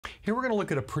Here we're going to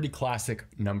look at a pretty classic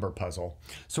number puzzle.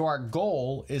 So our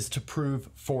goal is to prove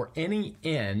for any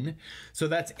n, so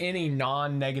that's any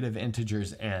non-negative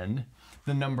integers n,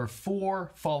 the number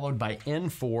 4 followed by n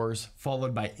 4s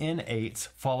followed by n 8s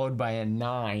followed by a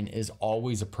 9 is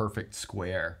always a perfect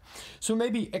square. So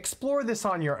maybe explore this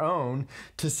on your own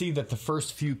to see that the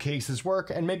first few cases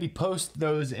work and maybe post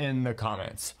those in the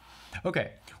comments.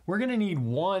 Okay, we're going to need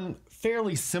one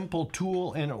fairly simple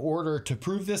tool in order to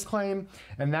prove this claim,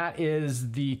 and that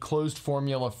is the closed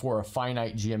formula for a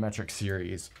finite geometric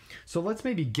series. So let's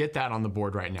maybe get that on the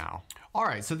board right now. All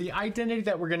right, so the identity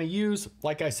that we're going to use,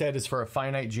 like I said, is for a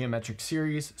finite geometric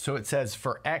series. So it says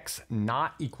for x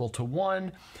not equal to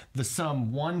 1, the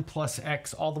sum 1 plus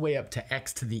x all the way up to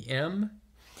x to the m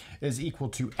is equal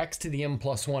to x to the m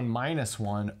plus 1 minus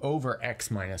 1 over x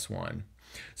minus 1.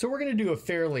 So we're going to do a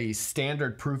fairly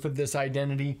standard proof of this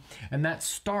identity, and that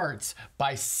starts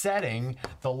by setting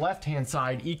the left-hand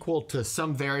side equal to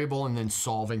some variable and then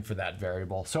solving for that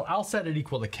variable. So I'll set it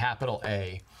equal to capital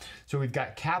A. So we've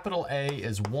got capital A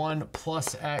is 1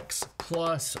 plus x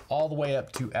plus all the way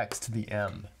up to x to the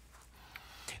m.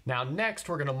 Now next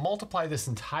we're going to multiply this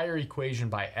entire equation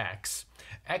by x.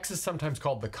 X is sometimes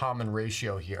called the common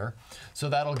ratio here. So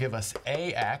that'll give us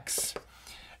ax.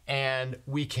 And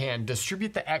we can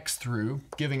distribute the x through,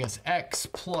 giving us x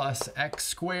plus x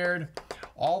squared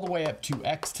all the way up to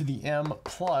x to the m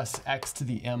plus x to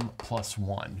the m plus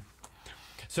 1.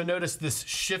 So notice this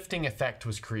shifting effect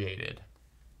was created.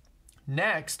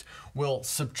 Next, we'll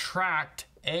subtract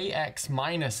ax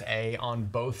minus a on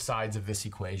both sides of this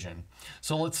equation.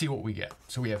 So let's see what we get.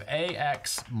 So we have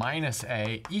ax minus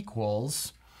a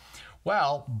equals,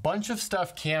 well, bunch of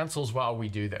stuff cancels while we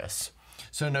do this.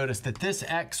 So notice that this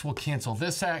x will cancel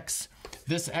this x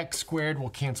squared will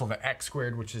cancel the x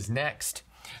squared, which is next.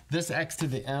 This x to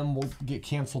the m will get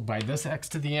canceled by this x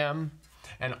to the m,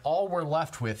 and all we're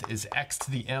left with is x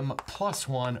to the m plus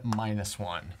 1 minus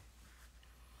 1.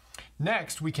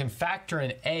 Next, we can factor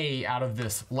an a out of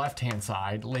this left-hand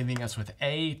side, leaving us with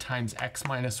a times x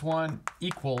minus 1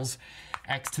 equals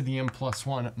x to the m plus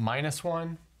 1 minus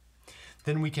 1.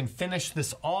 Then we can finish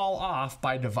this all off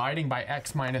by dividing by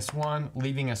x minus 1,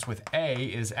 leaving us with a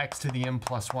is x to the m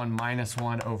plus 1 minus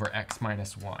 1 over x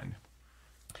minus 1.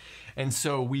 And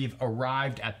so we've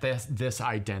arrived at this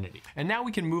identity. And now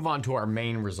we can move on to our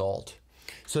main result.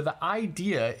 So the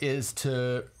idea is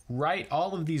to write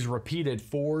all of these repeated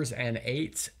 4s and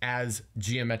 8s as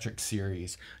geometric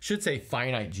series. Should say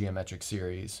finite geometric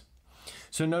series.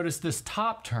 So notice this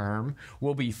top term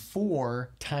will be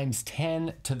 4 times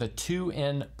 10 to the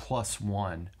 2n plus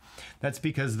 1. That's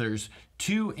because there's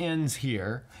two n's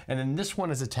here, and then this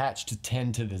one is attached to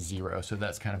 10 to the 0, so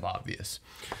that's kind of obvious.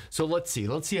 So let's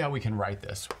see how we can write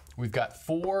this. We've got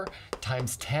 4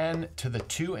 times 10 to the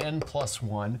 2n plus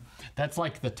 1. That's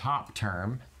like the top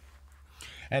term.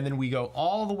 And then we go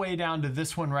all the way down to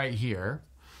this one right here.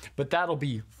 But that'll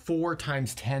be 4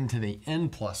 times 10 to the n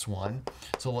plus 1.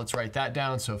 So let's write that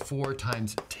down. So 4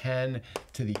 times 10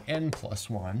 to the n plus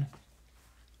 1.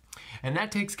 And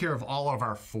that takes care of all of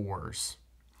our 4s.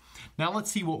 Now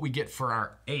let's see what we get for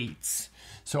our 8s.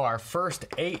 So our first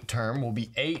 8 term will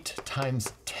be 8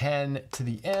 times 10 to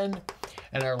the n.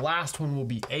 And our last one will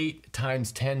be 8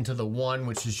 times 10 to the 1,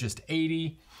 which is just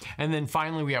 80. And then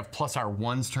finally we have plus our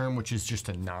 1s term, which is just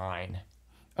a 9.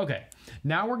 Okay,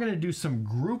 now we're going to do some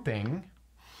grouping,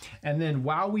 and then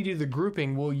while we do the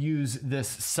grouping, we'll use this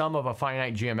sum of a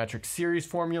finite geometric series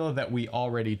formula that we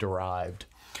already derived.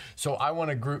 So I want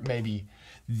to group maybe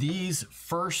these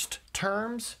first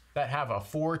terms that have a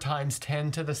 4 times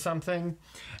 10 to the something,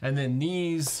 and then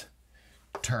these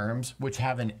terms which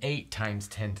have an 8 times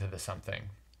 10 to the something.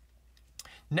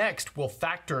 Next, we'll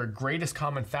factor a greatest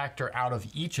common factor out of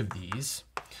each of these.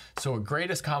 So a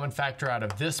greatest common factor out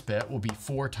of this bit will be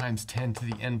 4 times 10 to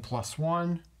the n plus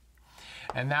 1.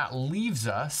 And that leaves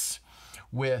us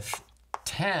with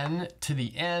 10 to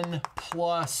the n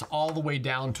plus all the way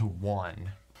down to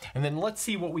 1. And then let's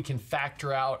see what we can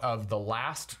factor out of the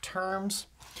last terms.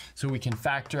 So we can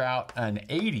factor out an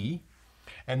 80,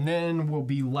 and then we'll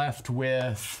be left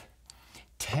with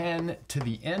 10 to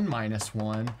the n minus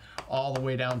 1 all the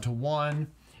way down to 1.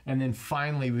 And then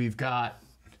finally we've got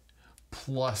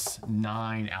plus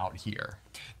 9 out here.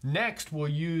 Next, we'll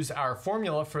use our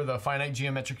formula for the finite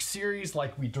geometric series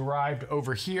like we derived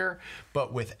over here,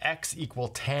 but with x equal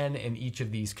 10 in each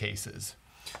of these cases.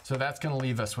 So that's going to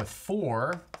leave us with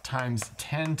 4 times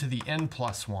 10 to the n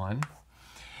plus 1.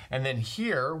 And then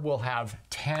here we'll have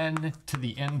 10 to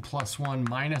the n plus 1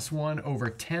 minus 1 over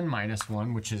 10 minus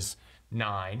 1, which is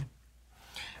 9.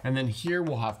 And then here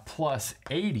we'll have plus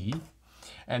 80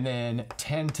 and then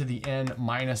 10 to the n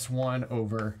minus 1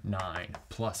 over 9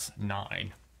 plus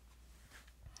 9.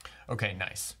 Okay,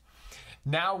 nice.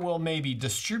 Now we'll maybe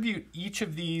distribute each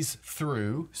of these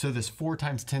through. So this 4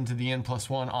 times 10 to the n plus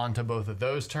 1 onto both of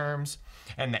those terms,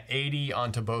 and the 80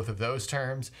 onto both of those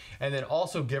terms, and then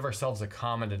also give ourselves a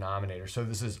common denominator. So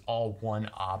this is all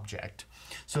one object.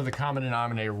 So the common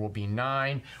denominator will be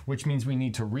 9, which means we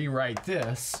need to rewrite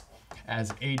this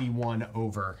as 81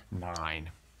 over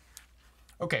 9.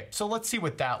 Okay, so let's see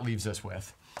what that leaves us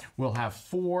with. We'll have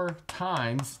 4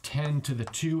 times 10 to the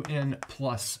 2n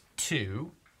plus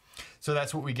 2. So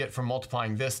that's what we get from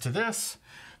multiplying this to this,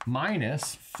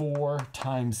 minus 4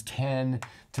 times 10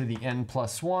 to the n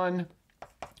plus 1,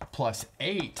 plus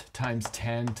 8 times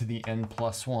 10 to the n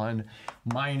plus 1,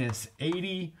 minus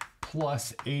 80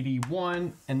 plus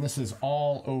 81, and this is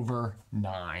all over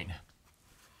 9.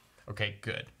 Okay,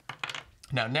 good.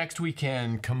 Now next we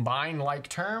can combine like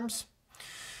terms.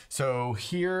 So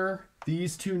here,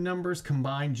 these two numbers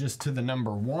combine just to the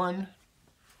number 1.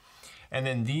 And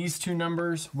then these two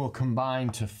numbers will combine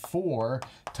to 4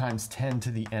 times 10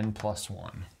 to the n plus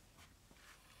 1.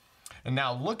 And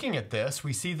now looking at this,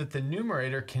 we see that the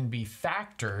numerator can be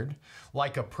factored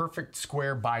like a perfect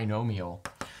square binomial.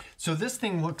 So this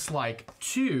thing looks like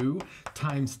 2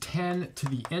 times 10 to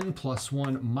the n plus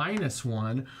 1 minus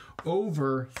 1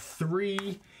 over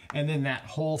 3, and then that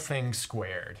whole thing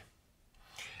squared.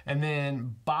 And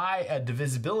then by a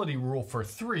divisibility rule for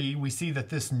 3, we see that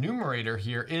this numerator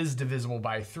here is divisible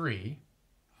by 3.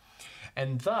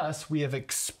 And thus, we have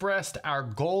expressed our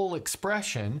goal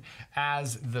expression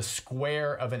as the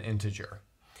square of an integer.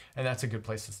 And that's a good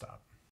place to stop.